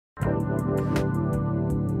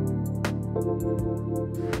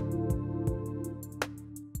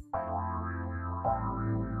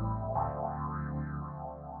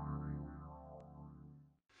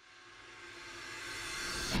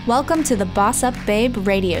Welcome to the BossUp Babe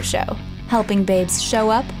radio show, helping babes show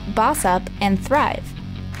up, boss up, and thrive.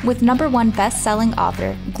 With #1 best-selling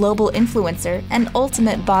author, global influencer, and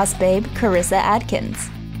ultimate boss babe, Karissa Adkins.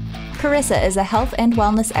 Karissa is a health and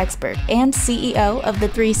wellness expert and CEO of the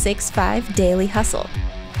 365 Daily Hustle.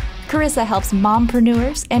 Karissa helps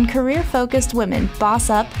mompreneurs and career-focused women boss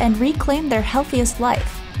up and reclaim their healthiest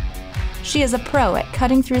life. She is a pro at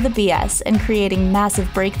cutting through the BS and creating massive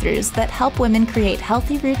breakthroughs that help women create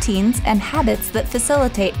healthy routines and habits that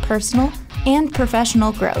facilitate personal and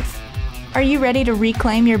professional growth. Are you ready to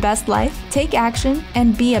reclaim your best life, take action,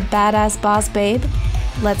 and be a badass boss babe?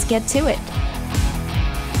 Let's get to it.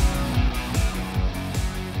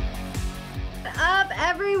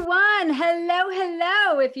 Everyone,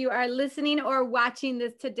 hello. If you are listening or watching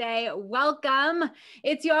this today, welcome.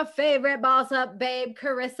 It's your favorite Boss Up Babe,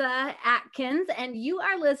 Karissa Adkins, and you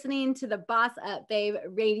are listening to the Boss Up Babe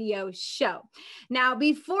radio show. Now,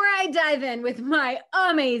 before I dive in with my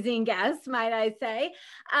amazing guest, might I say,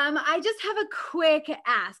 I just have a quick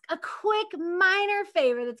ask, a quick minor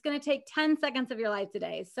favor that's going to take 10 seconds of your life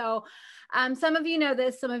today. So some of you know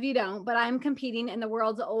this, some of you don't, but I'm competing in the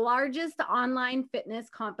world's largest online fitness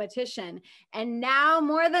competition. And now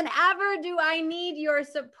more than ever do I need your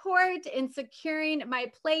support in securing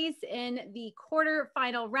my place in the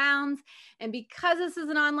quarterfinal rounds. And because this is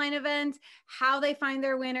an online event, how they find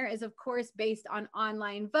their winner is of course based on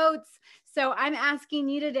online votes. So I'm asking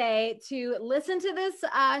you today to listen to this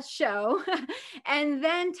show and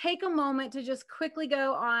then take a moment to just quickly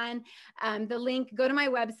go on the link, go to my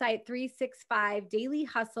website,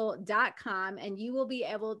 365dailyhustle.com, and you will be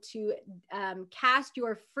able to cast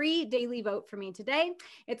your free daily vote for me today.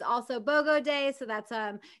 It's also BOGO Day, so that's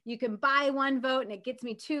you can buy one vote and it gets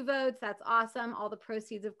me 2 votes. That's awesome. All the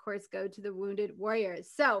proceeds, of course, go to the Wounded Warriors.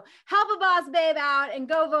 So help a boss babe out and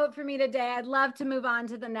go vote for me today. I'd love to move on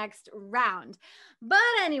to the next round. But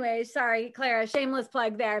anyway, sorry, Clara, shameless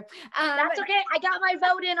plug there. That's okay. I got my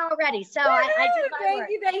vote in already. So I did my work.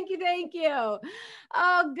 Thank you.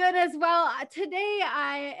 Oh, goodness. Well, today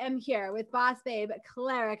I am here with boss babe,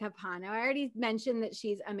 Clara Capano. I already mentioned that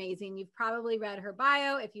she's amazing. You've probably read her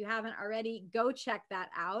bio. If you haven't already, go check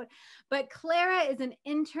that out. But Clara is an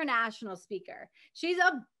international speaker. She's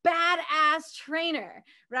a badass trainer,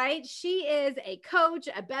 right? She is a coach,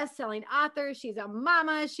 a best-selling author. She's a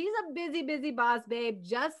mama. She's a busy boss babe,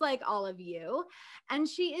 just like all of you. And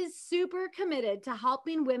she is super committed to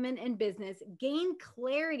helping women in business gain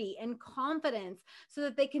clarity and confidence so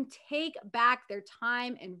that they can take back their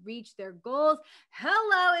time and reach their goals.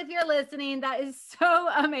 Hello, if you're listening, that is so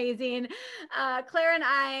amazing. Clara and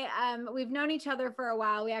I, we've known each other for a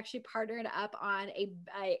while. We actually partnered up on a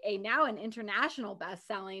now an international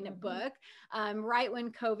best-selling book right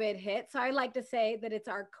when COVID hit. So I like to say that it's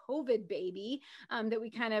our COVID baby that we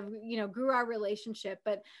kind of, grew our relationship.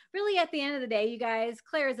 But really at the end of the day, you guys,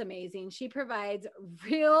 Claire's amazing. She provides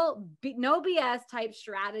real no BS type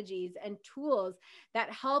strategies and tools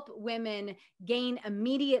that help women gain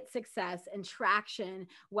immediate success and traction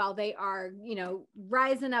while they are,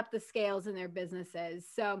 rising up the scales in their businesses.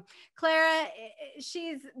 So Clara,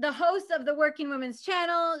 she's the host of the Working Women's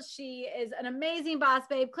Channel. She is an amazing boss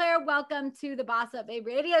babe. Clara, welcome to the Boss Up Babe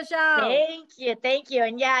radio show. Thank you.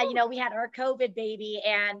 And yeah, we had our COVID baby,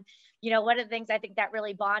 and one of the things I think that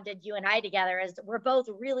really bonded you and I together is we're both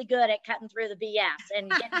really good at cutting through the BS and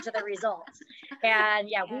getting to the results. And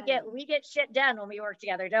yeah, we get shit done when we work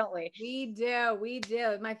together, don't we? We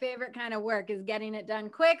do. My favorite kind of work is getting it done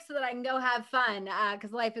quick so that I can go have fun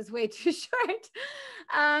because life is way too short.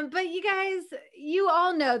 But you guys, you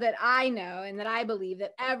all know that I know and that I believe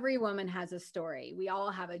that every woman has a story. We all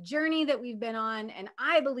have a journey that we've been on, and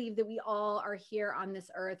I believe that we all are here on this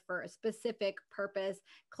earth for a specific purpose.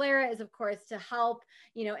 Clara is, of course, to help,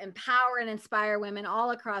 empower and inspire women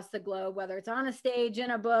all across the globe, whether it's on a stage,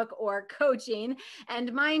 in a book, or coaching,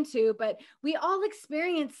 and mine too. But we all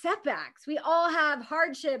experience setbacks. We all have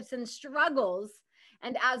hardships and struggles.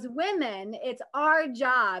 And as women, it's our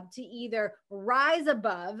job to either rise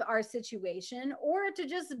above our situation or to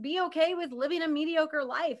just be okay with living a mediocre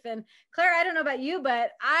life. And Claire, I don't know about you,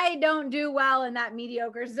 but I don't do well in that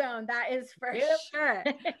mediocre zone. That is for sure.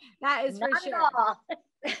 That is for Not sure. at all.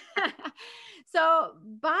 So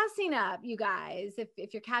bossing up, you guys,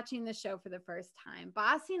 if you're catching the show for the first time,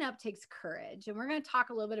 bossing up takes courage. And we're going to talk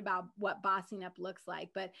a little bit about what bossing up looks like,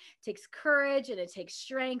 but it takes courage and it takes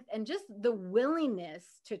strength and just the willingness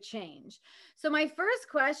to change. So my first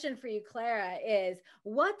question for you, Clara, is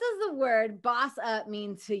what does the word boss up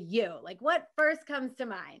mean to you? Like what first comes to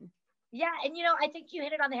mind? Yeah. And, I think you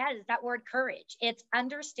hit it on the head. Is that word courage. It's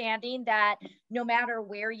understanding that no matter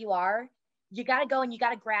where you are, you got to go and you got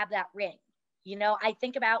to grab that ring. I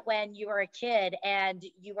think about when you were a kid and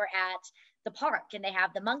you were at the park and they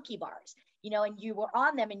have the monkey bars, and you were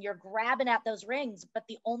on them and you're grabbing at those rings. But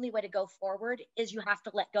the only way to go forward is you have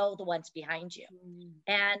to let go of the ones behind you.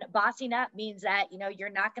 And bossing up means that, you're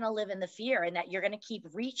not going to live in the fear and that you're going to keep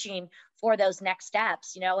reaching for those next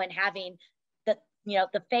steps, and having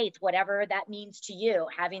the faith, whatever that means to you,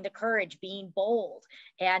 having the courage, being bold,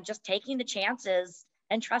 and just taking the chances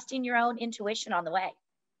and trusting your own intuition on the way.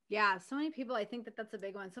 Yeah. So many people, I think that that's a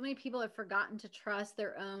big one. So many people have forgotten to trust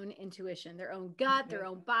their own intuition, their own gut, their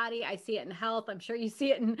own body. I see it in health. I'm sure you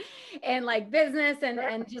see it in like business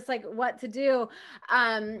and just like what to do.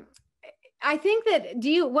 I think that,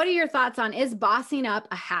 what are your thoughts on, is bossing up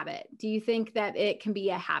a habit? Do you think that it can be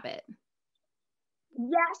a habit?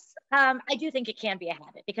 Yes, I do think it can be a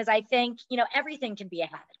habit because I think, everything can be a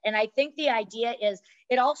habit. And I think the idea is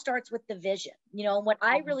it all starts with the vision, and what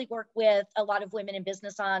I really work with a lot of women in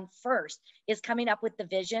business on first is coming up with the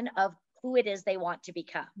vision of who it is they want to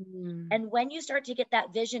become. And when you start to get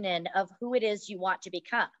that vision in of who it is you want to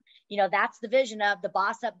become, that's the vision of the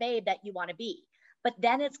BossUp Babe that you want to be. But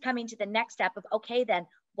then it's coming to the next step of, okay, then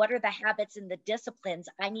what are the habits and the disciplines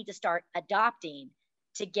I need to start adopting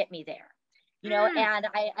to get me there? And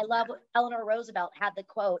I love Eleanor Roosevelt had the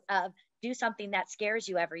quote of do something that scares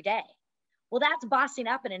you every day. Well, that's bossing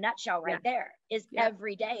up in a nutshell right there is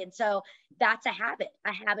every day. And so that's a habit.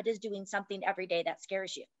 A habit is doing something every day that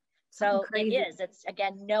scares you. So it's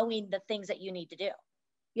again, knowing the things that you need to do.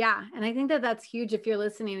 Yeah. And I think that that's huge if you're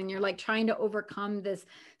listening and you're like trying to overcome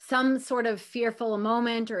some sort of fearful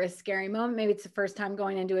moment or a scary moment. Maybe it's the first time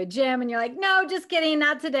going into a gym and you're like, no, just kidding,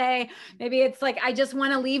 not today. Maybe it's like, I just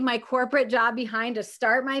want to leave my corporate job behind to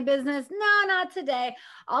start my business. No, not today.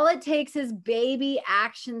 All it takes is baby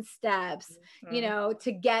action steps,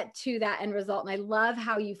 to get to that end result. And I love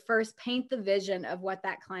how you first paint the vision of what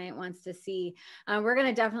that client wants to see. We're going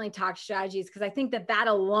to definitely talk strategies because I think that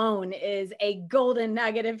alone is a golden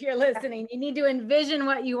nugget. If you're listening, you need to envision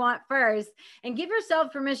what you want first and give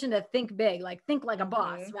yourself permission to think big, like think like a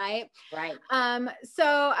boss, right? Right.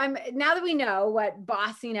 So now that we know what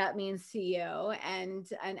bossing up means to you and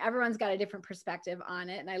everyone's got a different perspective on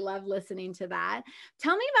it. And I love listening to that.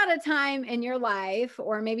 Tell me about a time in your life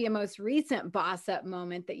or maybe a most recent boss up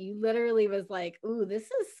moment that you literally was like, ooh, this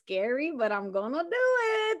is scary, but I'm going to do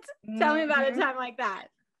it. Tell me about a time like that.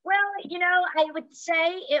 Well, I would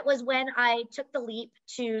say it was when I took the leap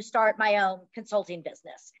to start my own consulting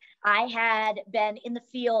business. I had been in the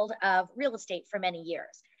field of real estate for many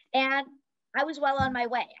years, and I was well on my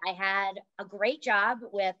way. I had a great job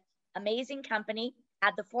with amazing company,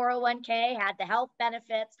 had the 401k, had the health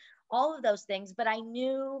benefits, all of those things, but I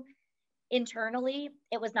knew internally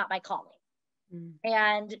it was not my calling.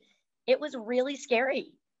 And it was really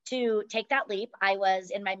scary to take that leap. I was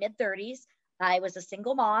in my mid-30s. I was a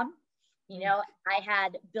single mom. I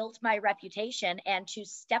had built my reputation, and to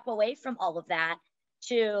step away from all of that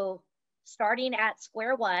to starting at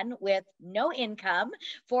square one with no income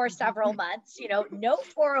for several months, no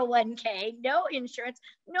 401k, no insurance,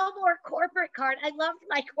 no more corporate card. I loved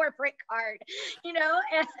my corporate card,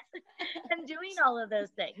 and doing all of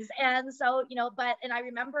those things. And so, and I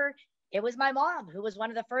remember it was my mom who was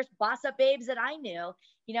one of the first BossUp babes that I knew,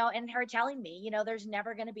 and her telling me, there's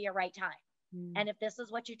never going to be a right time. And if this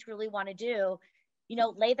is what you truly want to do,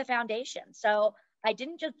 lay the foundation. So I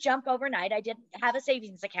didn't just jump overnight. I didn't have a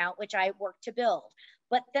savings account, which I worked to build,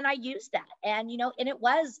 but then I used that and it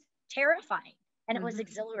was terrifying and it was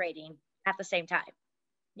exhilarating at the same time,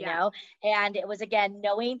 and it was, again,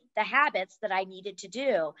 knowing the habits that I needed to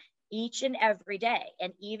do each and every day.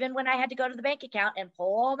 And even when I had to go to the bank account and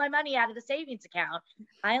pull all my money out of the savings account,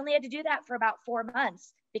 I only had to do that for about 4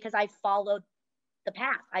 months because I followed the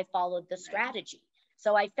path. I followed the strategy.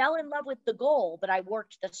 So I fell in love with the goal, but I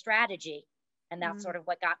worked the strategy. And that's sort of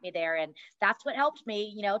what got me there. And that's what helped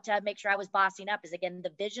me, to make sure I was bossing up is, again,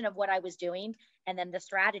 the vision of what I was doing and then the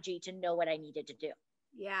strategy to know what I needed to do.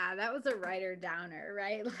 Yeah, that was a writer downer,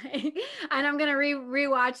 right? Like, and I'm gonna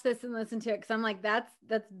rewatch this and listen to it because I'm like, that's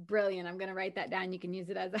brilliant. I'm gonna write that down. You can use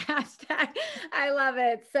it as a hashtag. I love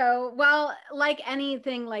it. So, well, like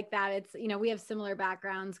anything like that, it's, you know, we have similar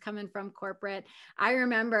backgrounds coming from corporate. I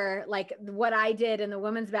remember like what I did in the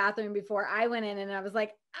women's bathroom before I went in, and I was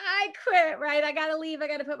like, I quit, right? I gotta leave. I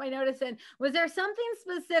gotta put my notice in. Was there something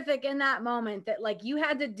specific in that moment that like you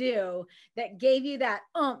had to do that gave you that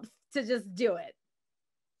oomph to just do it?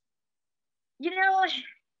 You know,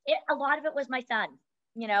 a lot of it was my son.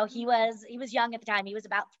 You know, he was young at the time. He was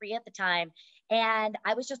about 3 at the time, and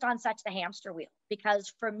I was just on such the hamster wheel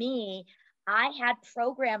because for me, I had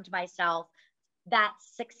programmed myself that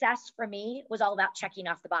success for me was all about checking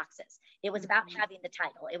off the boxes. It was about having the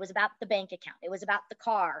title. It was about the bank account. It was about the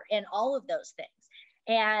car and all of those things.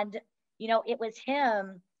 And, you know, it was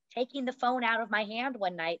him taking the phone out of my hand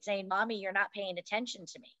one night saying, "Mommy, you're not paying attention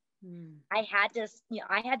to me." I had to, you know,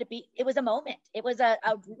 I had to be, it was a moment. It was a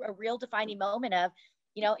real defining moment of,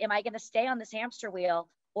 you know, am I going to stay on this hamster wheel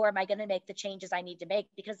or am I going to make the changes I need to make?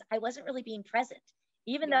 Because I wasn't really being present.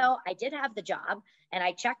 Even though I did have the job and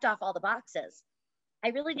I checked off all the boxes, I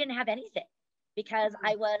really didn't have anything because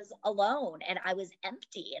I was alone and I was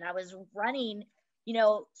empty and I was running, you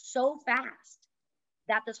know, so fast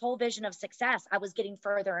that this whole vision of success, I was getting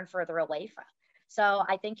further and further away from. So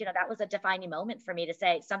I think, you know, that was a defining moment for me to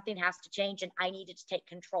say something has to change and I needed to take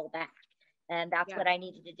control back. And that's what I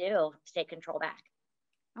needed to do to take control back.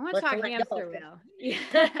 I want to talk hamster wheel.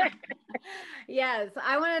 Yeah. Yes,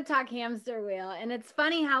 I want to talk hamster wheel. And it's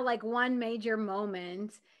funny how like one major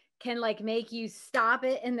moment can like make you stop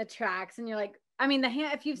it in the tracks. And you're like, I mean,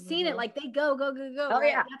 if you've seen it, like they go, Oh, right?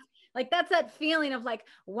 yeah. That's that feeling of like,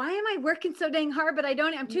 why am I working so dang hard? But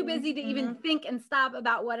I'm too busy to even think and stop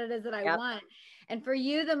about what it is that I want. And for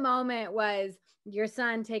you, the moment was your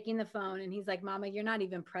son taking the phone and he's like, "Mama, you're not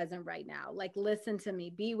even present right now. Like, listen to me,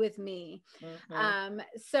 be with me."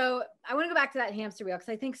 So I want to go back to that hamster wheel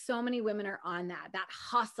because I think so many women are on that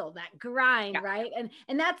hustle, that grind, right?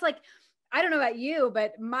 And that's like, I don't know about you,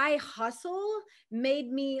 but my hustle made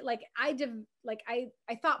me like, I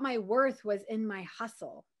thought my worth was in my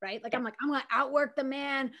hustle, right? Like, I'm like, I'm going to outwork the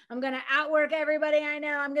man. I'm going to outwork everybody I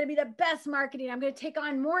know. I'm going to be the best marketing. I'm going to take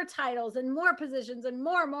on more titles and more positions and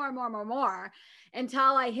more until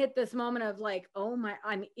I hit this moment of like, oh my,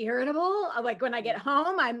 I'm irritable. Like when I get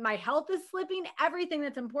home, my health is slipping. Everything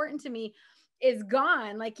that's important to me is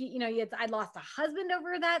gone. Like, you know, I lost a husband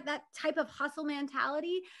over that type of hustle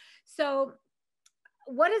mentality. So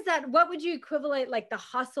what is that? What would you equivalent like the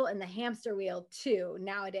hustle and the hamster wheel to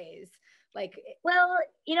nowadays? Like, well,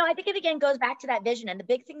 you know, I think it again goes back to that vision. And the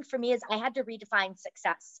big thing for me is I had to redefine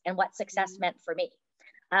success and what success meant for me.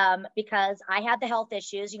 Because I had the health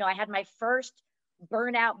issues. You know, I had my first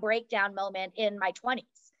burnout breakdown moment in my 20s,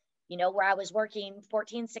 you know, where I was working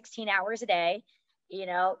 14, 16 hours a day, you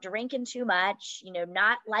know, drinking too much, you know,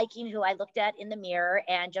 not liking who I looked at in the mirror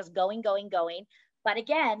and just going. But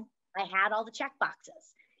again, I had all the check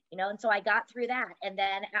boxes, you know, and so I got through that. And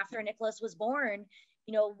then after Nicholas was born,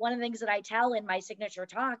 you know, one of the things that I tell in my signature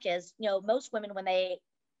talk is, you know, most women, when they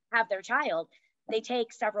have their child, they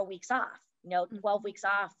take several weeks off, you know, 12 weeks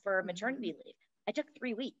off for maternity leave. I took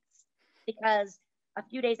 3 weeks because a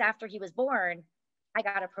few days after he was born, I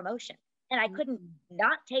got a promotion and I couldn't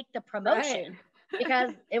not take the promotion.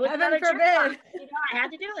 Because it was another check box, you know, I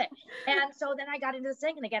had to do it. And so then I got into this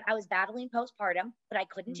thing. And again, I was battling postpartum, but I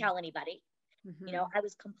couldn't tell anybody. You know, I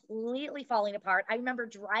was completely falling apart. I remember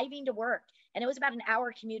driving to work and it was about an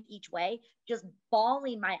hour commute each way, just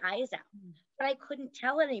bawling my eyes out. But I couldn't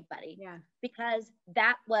tell anybody because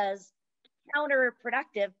that was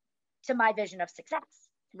counterproductive to my vision of success.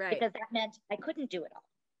 Because that meant I couldn't do it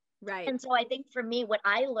all. And so I think for me, what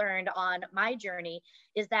I learned on my journey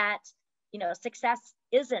is that, you know, success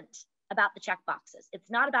isn't about the check boxes. It's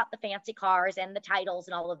not about the fancy cars and the titles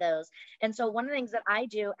and all of those. And so one of the things that I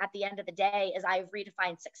do at the end of the day is I've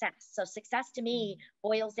redefined success. So success to me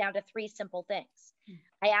boils down to 3 simple things.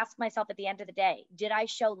 I ask myself at the end of the day, did I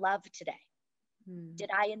show love today? Did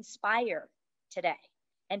I inspire today?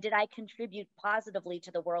 And did I contribute positively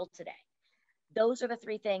to the world today? Those are the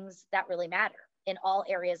 3 things that really matter in all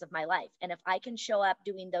areas of my life. And if I can show up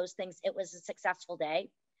doing those things, it was a successful day.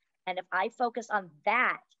 And if I focus on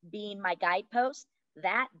that being my guidepost,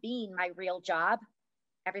 that being my real job,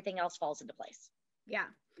 everything else falls into place.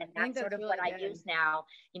 And that's sort of really what I use now,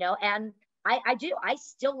 you know, and I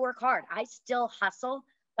still work hard. I still hustle,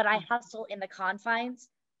 but I hustle in the confines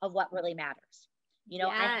of what really matters. You know,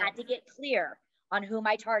 I had to get clear on who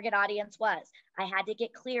my target audience was. I had to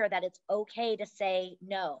get clear that it's okay to say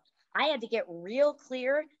no. I had to get real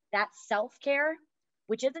clear that self-care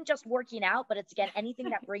which isn't just working out, but it's again, anything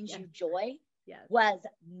that brings you joy, was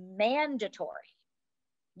mandatory,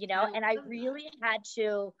 you know, and I really had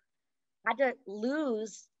to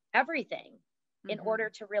lose everything in order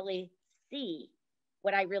to really see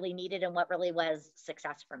what I really needed and what really was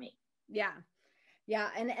success for me. Yeah. Yeah.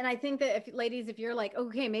 And I think that if ladies, if you're like,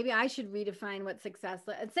 okay, maybe I should redefine what success,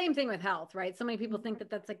 same thing with health, right? So many people think that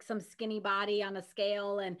that's like some skinny body on a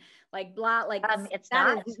scale and like blah, like it's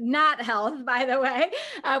that is not health, by the way.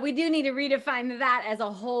 We do need to redefine that as a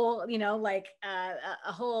whole, you know, like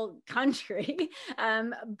a whole country.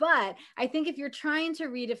 But I think if you're trying to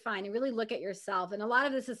redefine and really look at yourself, and a lot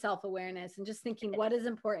of this is self-awareness and just thinking what is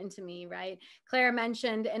important to me, right? Clara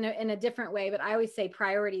mentioned in a different way, but I always say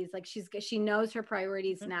priorities, like she knows her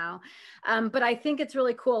priorities now. But I think it's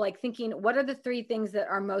really cool, like thinking, what are the 3 things that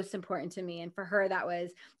are most important to me? And for her, that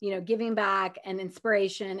was, you know, giving back and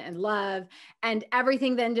inspiration and love and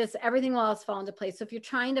everything, then just everything will else fall into place. So if you're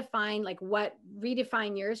trying to find like what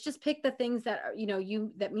redefine yours, just pick the things that are, you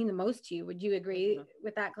know, that mean the most to you. Would you agree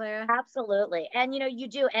with that, Clara? Absolutely. And, you know, you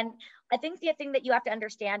do. And I think the thing that you have to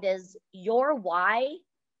understand is your why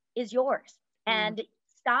is yours. And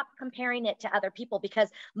stop comparing it to other people,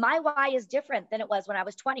 because my why is different than it was when I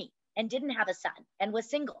was 20 and didn't have a son and was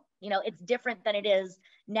single. You know, it's different than it is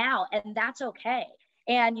now, and that's okay.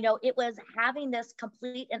 And, you know, it was having this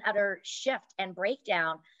complete and utter shift and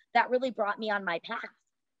breakdown that really brought me on my path,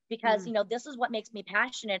 because, you know, this is what makes me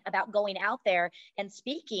passionate about going out there and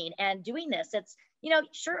speaking and doing this. It's, you know,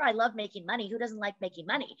 sure, I love making money. Who doesn't like making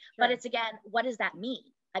money? But it's, again, what does that mean?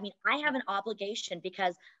 I mean, I have an obligation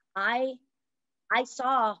because I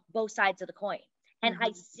saw both sides of the coin, and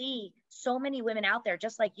I see so many women out there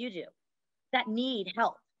just like you do that need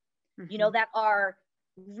help, you know, that are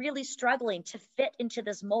really struggling to fit into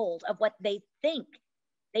this mold of what they think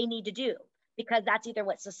they need to do, because that's either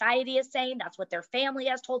what society is saying, that's what their family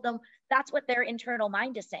has told them, that's what their internal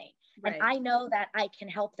mind is saying. And I know that I can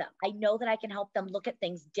help them. I know that I can help them look at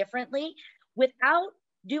things differently without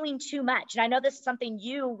doing too much. And I know this is something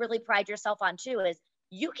you really pride yourself on too, is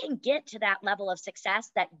you can get to that level of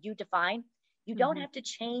success that you define. You don't have to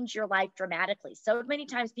change your life dramatically. So many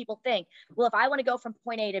times people think, well, if I want to go from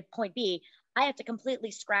point A to point B, I have to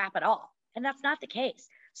completely scrap it all. And that's not the case.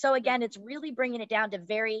 So again, it's really bringing it down to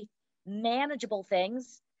very manageable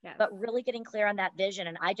things, but really getting clear on that vision.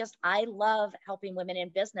 And I love helping women in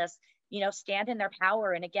business, you know, stand in their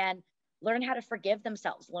power. And again, learn how to forgive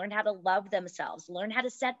themselves, learn how to love themselves, learn how to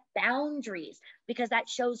set boundaries, because that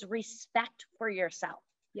shows respect for yourself.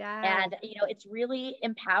 And, you know, it's really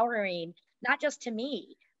empowering, not just to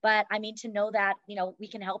me, but I mean, to know that, you know, we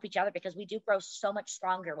can help each other, because we do grow so much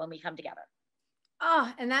stronger when we come together.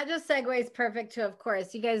 Oh, and that just segues perfect to, of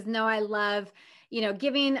course, you guys know I love, you know,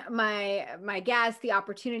 giving my guests the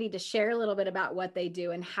opportunity to share a little bit about what they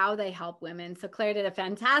do and how they help women. So Claire did a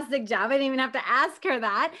fantastic job. I didn't even have to ask her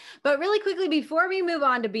that. But really quickly, before we move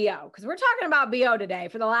on to BO, because we're talking about BO today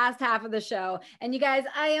for the last half of the show. And you guys,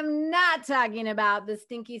 I am not talking about the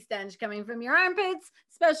stinky stench coming from your armpits,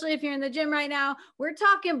 especially if you're in the gym right now. We're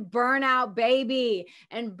talking burnout, baby.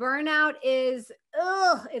 And burnout is,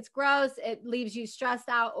 it's gross. It leaves you stressed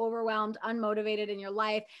out, overwhelmed, unmotivated in your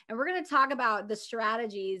life. And we're going to talk about the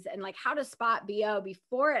strategies and like how to spot BO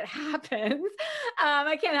before it happens.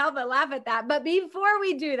 I can't help but laugh at that. But before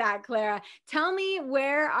we do that, Clara, tell me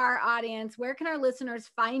where can our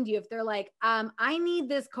listeners find you if they're like, I need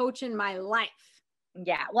this coach in my life?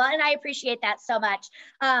 Yeah, well, and I appreciate that so much.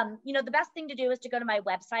 You know, the best thing to do is to go to my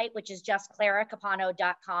website, which is just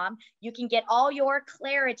claracapano.com. You can get all your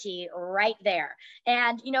clarity right there.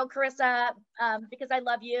 And, you know, Karissa, because I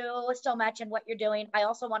love you so much and what you're doing, I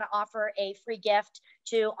also want to offer a free gift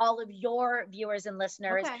to all of your viewers and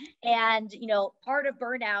listeners. Okay. And, you know, part of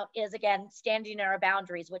burnout is, again, standing in our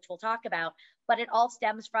boundaries, which we'll talk about, but it all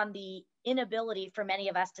stems from the inability for many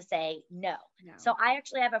of us to say no. So I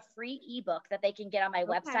actually have a free ebook that they can get on my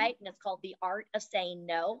website, and it's called The Art of Saying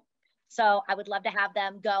No. So I would love to have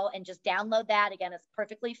them go and just download that. Again, it's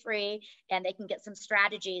perfectly free, and they can get some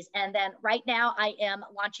strategies. And then right now I am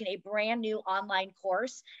launching a brand new online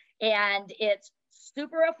course, and it's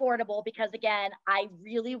super affordable because, again, I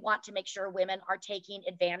really want to make sure women are taking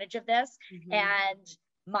advantage of this. And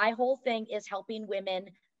my whole thing is helping women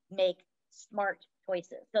make smart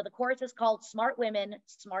choices. So the course is called Smart Women,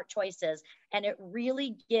 Smart Choices, and it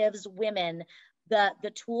really gives women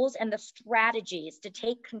the tools and the strategies to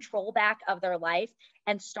take control back of their life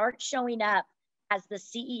and start showing up as the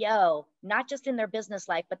CEO, not just in their business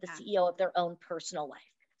life, but the CEO of their own personal life.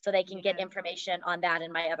 So they can get information on that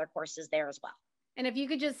in my other courses there as well. And if you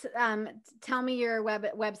could just tell me your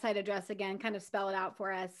website address again, kind of spell it out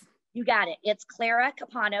for us. You got it. It's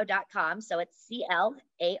claracapano.com. So it's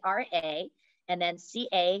CLARA and then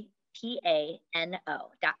CAPANO.com.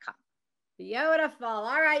 Beautiful.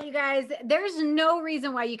 All right, you guys, there's no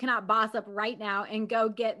reason why you cannot boss up right now and go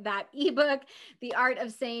get that ebook, The Art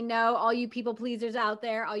of Saying No. All you people pleasers out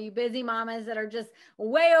there, all you busy mamas that are just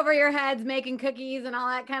way over your heads making cookies and all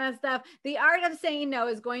that kind of stuff. The Art of Saying No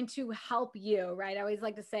is going to help you, right? I always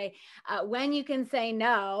like to say, when you can say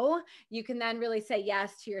no, you can then really say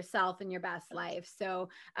yes to yourself and your best life. So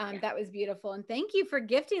that was beautiful. And thank you for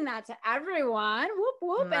gifting that to everyone. Whoop,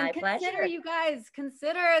 whoop. My and consider, pleasure. you guys,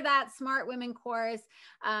 consider that Smart Women course.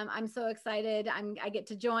 I'm so excited. I get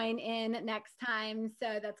to join in next time.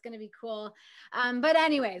 So that's going to be cool. But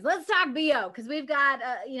anyways, let's talk BO, because we've got,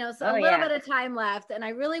 a little bit of time left. And I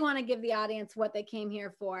really want to give the audience what they came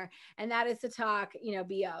here for. And that is to talk,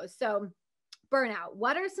 BO. So burnout.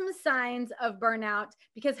 What are some signs of burnout?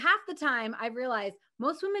 Because half the time I've realized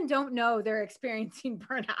most women don't know they're experiencing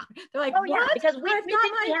burnout. They're like, oh, yeah, what? because we think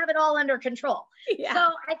we have it all under control. Yeah.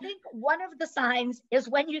 So I think one of the signs is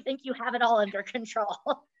when you think you have it all under control.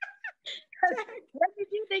 When you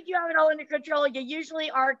do think you have it all under control, you usually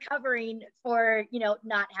are covering for,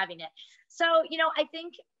 not having it. So, I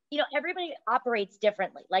think, everybody operates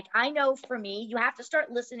differently. Like, I know for me, you have to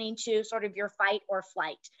start listening to sort of your fight or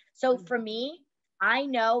flight. So for me, I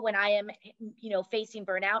know when I am, facing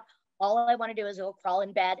burnout, all I want to do is go crawl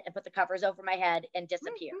in bed and put the covers over my head and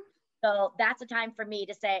disappear. So that's a time for me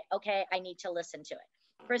to say, okay, I need to listen to it.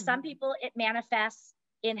 For some people, it manifests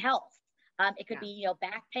in health. It could be,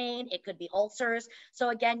 back pain. It could be ulcers. So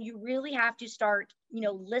again, you really have to start,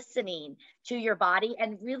 listening to your body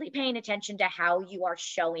and really paying attention to how you are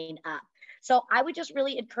showing up. So I would just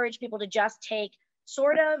really encourage people to just take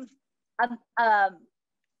sort of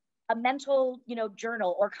a mental,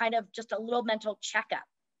 journal, or kind of just a little mental checkup.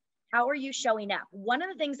 How are you showing up? One of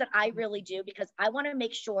the things that I really do, because I want to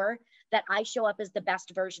make sure that I show up as the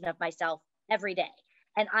best version of myself every day.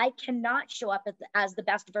 And I cannot show up as the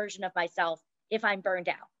best version of myself if I'm burned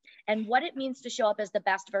out. And what it means to show up as the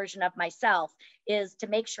best version of myself is to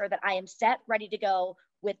make sure that I am set, ready to go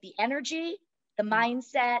with the energy, the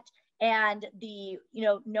mindset, and the,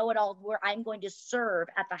 know-it-all, where I'm going to serve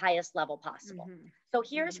at the highest level possible. So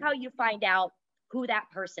here's how you find out who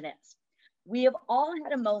that person is. We have all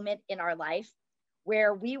had a moment in our life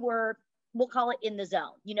where we were, we'll call it in the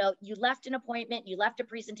zone. You left an appointment, you left a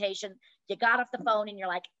presentation, you got off the phone and you're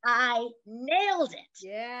like, I nailed it.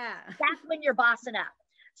 Yeah. That's when you're bossing up.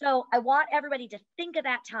 So I want everybody to think of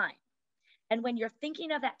that time. And when you're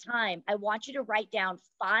thinking of that time, I want you to write down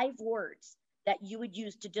 5 words that you would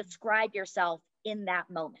use to describe yourself in that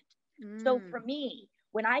moment. So for me,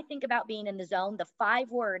 when I think about being in the zone, the 5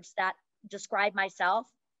 words that describe myself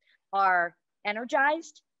are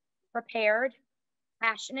energized, prepared,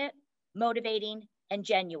 passionate, motivating, and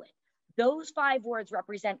genuine. Those 5 words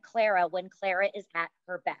represent Clara when Clara is at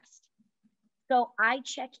her best. So I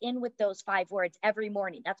check in with those 5 words every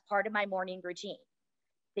morning. That's part of my morning routine.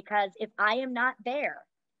 Because if I am not there,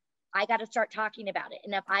 I got to start talking about it.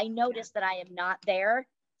 And if I notice that I am not there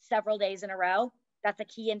several days in a row, that's a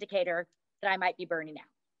key indicator that I might be burning out.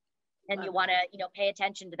 And you want to, pay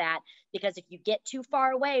attention to that, because if you get too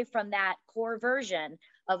far away from that core version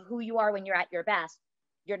of who you are when you're at your best,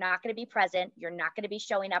 you're not going to be present. You're not going to be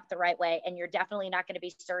showing up the right way. And you're definitely not going to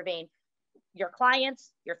be serving your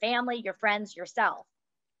clients, your family, your friends, yourself.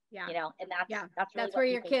 Yeah. And that's really that's where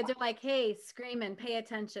your kids are like, hey, screaming, pay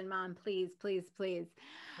attention, mom, please, please, please.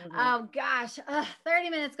 Oh gosh, 30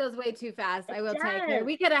 minutes goes way too fast. I will take it.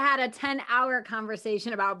 We could have had a 10-hour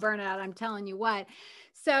conversation about burnout. I'm telling you what.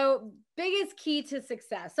 So biggest key to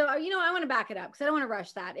success. So, I want to back it up because I don't want to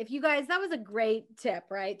rush that. If you guys, that was a great tip,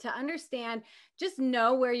 right? To understand, just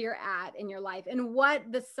know where you're at in your life and what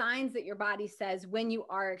the signs that your body says when you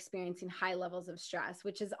are experiencing high levels of stress,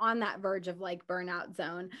 which is on that verge of like burnout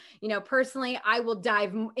zone. Personally, I will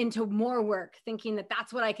dive into more work thinking that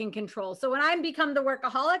that's what I can control. So when I become the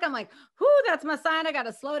workaholic, I'm like, whoo, that's my sign. I got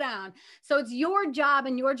to slow down. So it's your job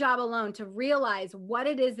and your job alone to realize what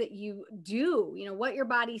it is that you do, what your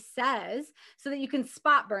body says, so that you can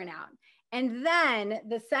spot burnout. And then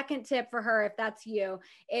the second tip for her, if that's you,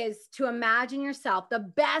 is to imagine yourself the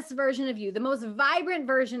best version of you, the most vibrant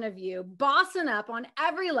version of you, bossing up on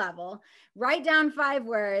every level. Write down 5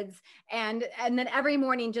 words, and then every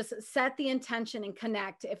morning just set the intention and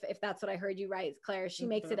connect. If that's what I heard you write, Claire, she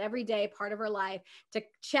makes it every day part of her life to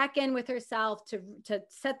check in with herself, to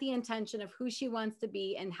set the intention of who she wants to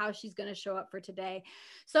be and how she's going to show up for today.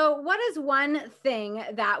 So what is one thing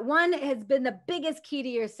that has been the biggest key to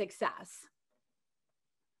your success?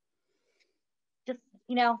 Just,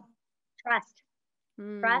 trust.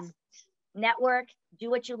 Trust network, do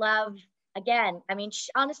what you love. Again, I mean,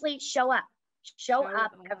 honestly, show up. Show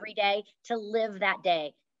up every day to live that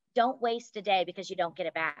day. Don't waste a day because you don't get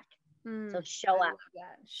it back. So show up.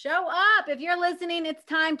 Show up. If you're listening, it's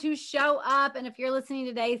time to show up. And if you're listening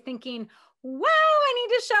today thinking, wow, I need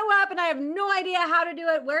to show up and I have no idea how to do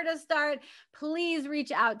it, where to start, please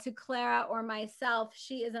reach out to Clara or myself.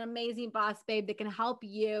 She is an amazing boss babe that can help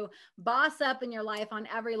you boss up in your life on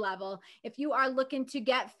every level. If you are looking to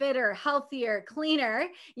get fitter, healthier, cleaner,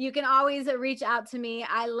 you can always reach out to me.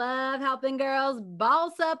 I love helping girls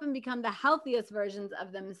boss up and become the healthiest versions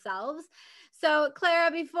of themselves. So Clara,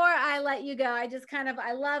 before I let you go, I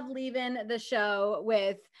love leaving the show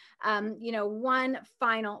with, one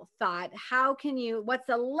final thought. What's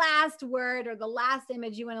the last word or the last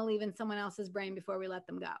image you want to leave in someone else's brain before we let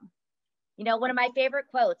them go? One of my favorite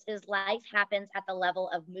quotes is life happens at the level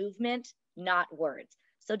of movement, not words.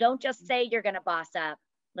 So don't just say you're going to boss up.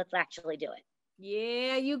 Let's actually do it.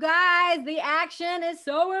 Yeah, you guys, the action is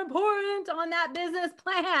so important on that business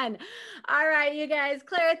plan. All right, you guys.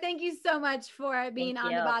 Clara, thank you so much for being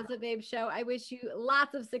on the BossUp Babe show. I wish you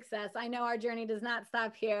lots of success. I know our journey does not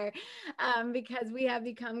stop here because we have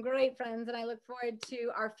become great friends, and I look forward to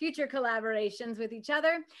our future collaborations with each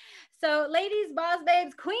other. So ladies, boss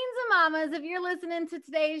babes, queens and mamas, if you're listening to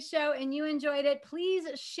today's show and you enjoyed it, please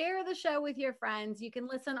share the show with your friends. You can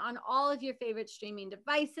listen on all of your favorite streaming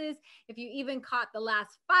devices. If you even caught the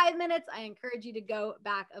last 5 minutes, I encourage you to go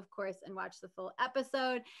back, of course, and watch the full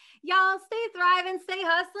episode. Y'all stay thriving, stay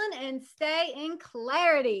hustling, and stay in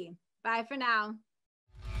clarity. Bye for now.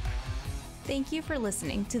 Thank you for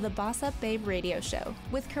listening to the BossUp Babe radio show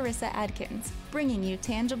with Karissa Adkins, bringing you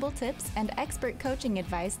tangible tips and expert coaching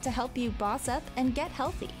advice to help you boss up and get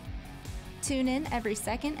healthy. Tune in every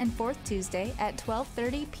second and fourth Tuesday at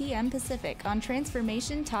 12:30 p.m. Pacific on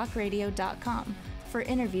transformationtalkradio.com for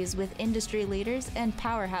interviews with industry leaders and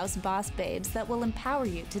powerhouse boss babes that will empower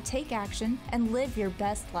you to take action and live your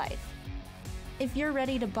best life. If you're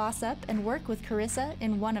ready to boss up and work with Karissa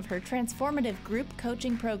in one of her transformative group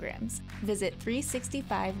coaching programs, visit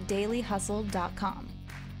 365dailyhustle.com.